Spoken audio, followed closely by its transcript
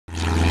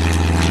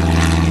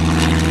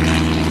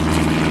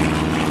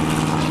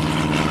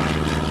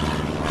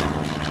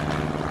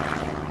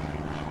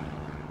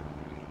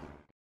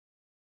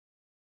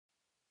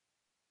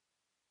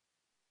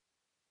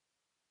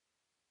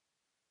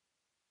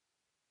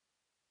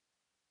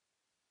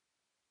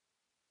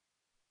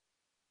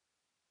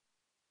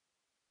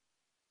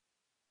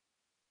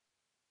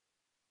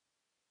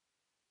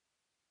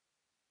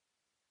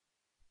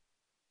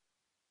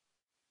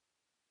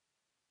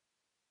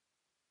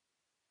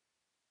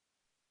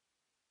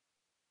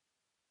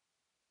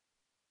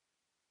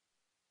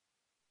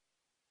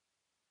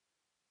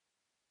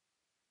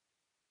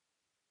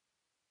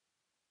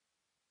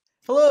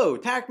Hello,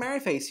 Tarik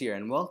Merryface here,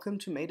 and welcome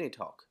to Mayday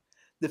Talk.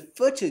 The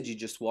footage you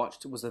just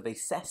watched was of a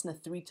Cessna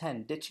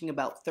 310 ditching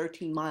about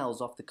 13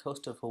 miles off the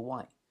coast of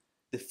Hawaii.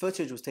 The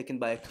footage was taken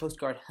by a Coast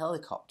Guard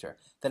helicopter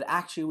that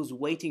actually was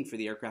waiting for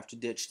the aircraft to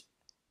ditch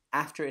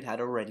after it had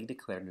already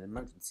declared an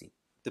emergency.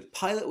 The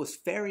pilot was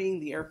ferrying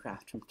the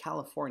aircraft from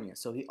California,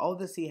 so he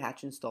obviously had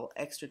to install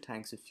extra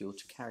tanks of fuel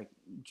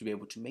to be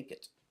able to make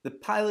it. The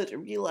pilot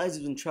realized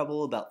he was in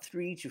trouble about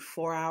 3 to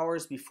 4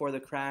 hours before the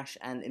crash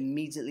and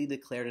immediately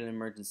declared an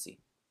emergency.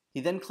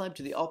 He then climbed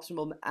to the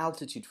optimum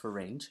altitude for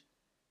range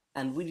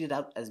and weeded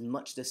out as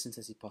much distance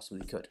as he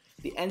possibly could.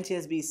 The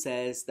ntsb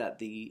says that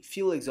the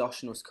fuel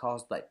exhaustion was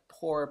caused by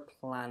poor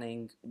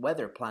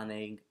weather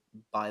planning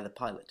by the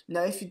pilot.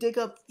 Now, if you dig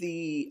up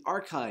the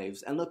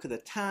archives and look at the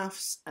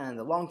TAFs and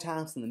the long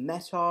TAFs and the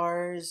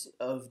METARs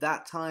of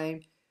that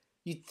time,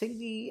 you'd think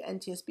the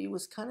ntsb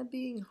was kind of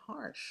being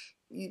harsh.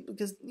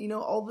 Because,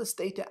 all this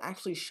data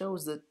actually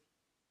shows that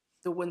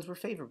the winds were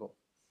favorable.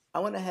 I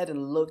went ahead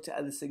and looked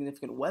at the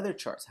significant weather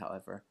charts,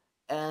 however,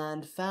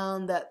 and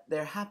found that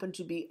there happened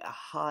to be a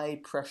high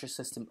pressure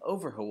system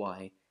over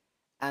Hawaii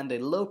and a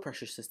low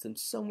pressure system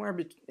somewhere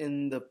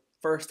in the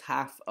first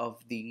half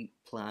of the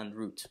planned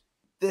route.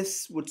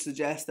 This would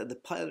suggest that the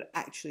pilot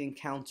actually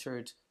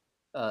encountered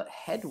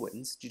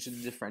headwinds due to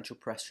the differential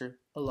pressure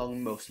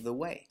along most of the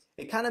way.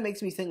 It kind of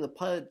makes me think the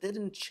pilot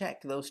didn't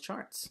check those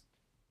charts.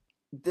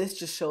 This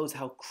just shows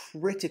how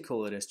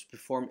critical it is to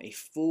perform a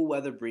full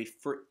weather brief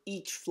for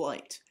each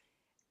flight.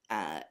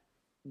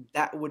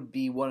 That would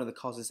be one of the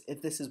causes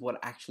if this is what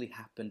actually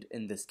happened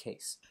in this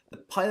case. The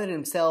pilot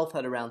himself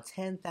had around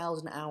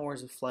 10,000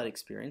 hours of flight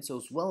experience, so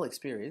was well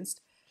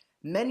experienced,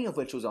 many of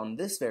which was on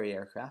this very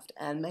aircraft,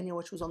 and many of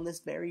which was on this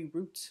very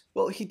route.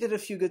 Well, he did a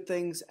few good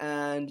things,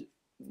 and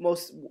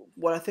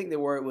what I think they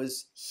were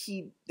was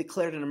he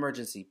declared an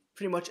emergency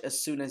pretty much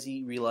as soon as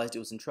he realized it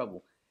was in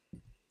trouble.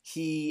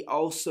 He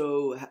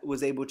also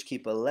was able to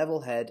keep a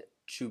level head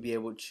to be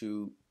able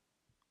to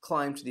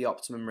climb to the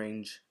optimum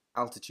range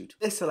altitude.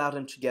 This allowed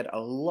him to get a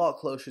lot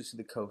closer to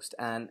the coast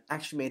and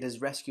actually made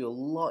his rescue a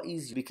lot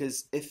easier,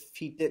 because if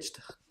he ditched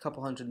a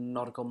couple hundred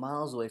nautical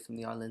miles away from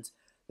the islands,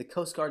 the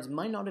Coast Guards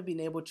might not have been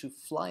able to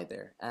fly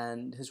there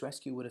and his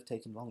rescue would have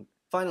taken longer.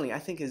 Finally, I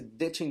think his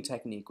ditching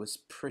technique was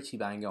pretty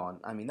bang on.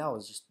 I mean, that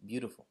was just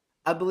beautiful.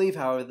 I believe,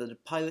 however, that the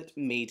pilot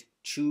made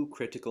two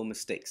critical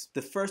mistakes.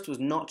 The first was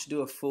not to do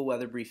a full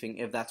weather briefing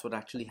if that's what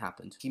actually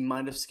happened. He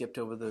might have skipped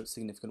over the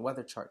significant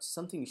weather charts,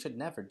 something you should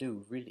never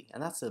do, really.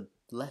 And that's a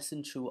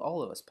lesson to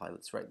all of us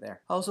pilots right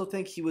there. I also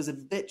think he was a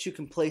bit too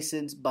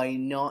complacent by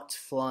not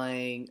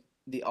flying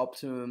the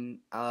optimum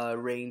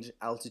range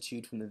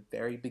altitude from the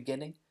very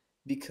beginning,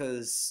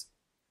 because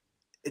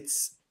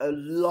it's a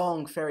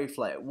long ferry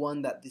flight,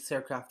 one that this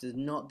aircraft is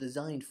not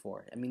designed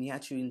for. I mean, he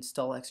had to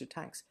install extra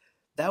tanks.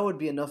 That would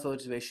be enough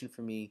motivation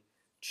for me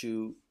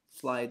to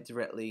fly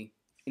directly,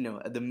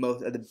 at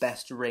the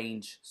best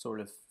range sort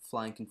of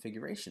flying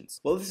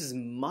configurations. Well, this is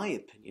my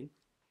opinion.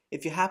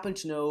 If you happen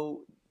to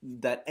know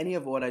that any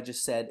of what I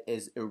just said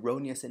is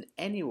erroneous in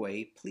any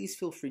way, please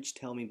feel free to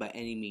tell me by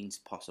any means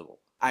possible.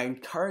 I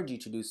encourage you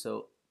to do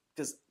so,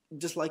 because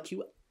just like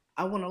you,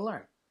 I want to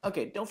learn.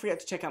 Okay, don't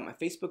forget to check out my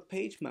Facebook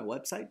page, my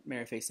website,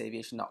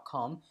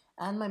 merryfaceaviation.com,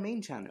 and my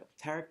main channel,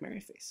 Tarik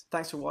Merryface.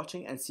 Thanks for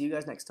watching, and see you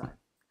guys next time.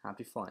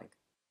 Happy flying.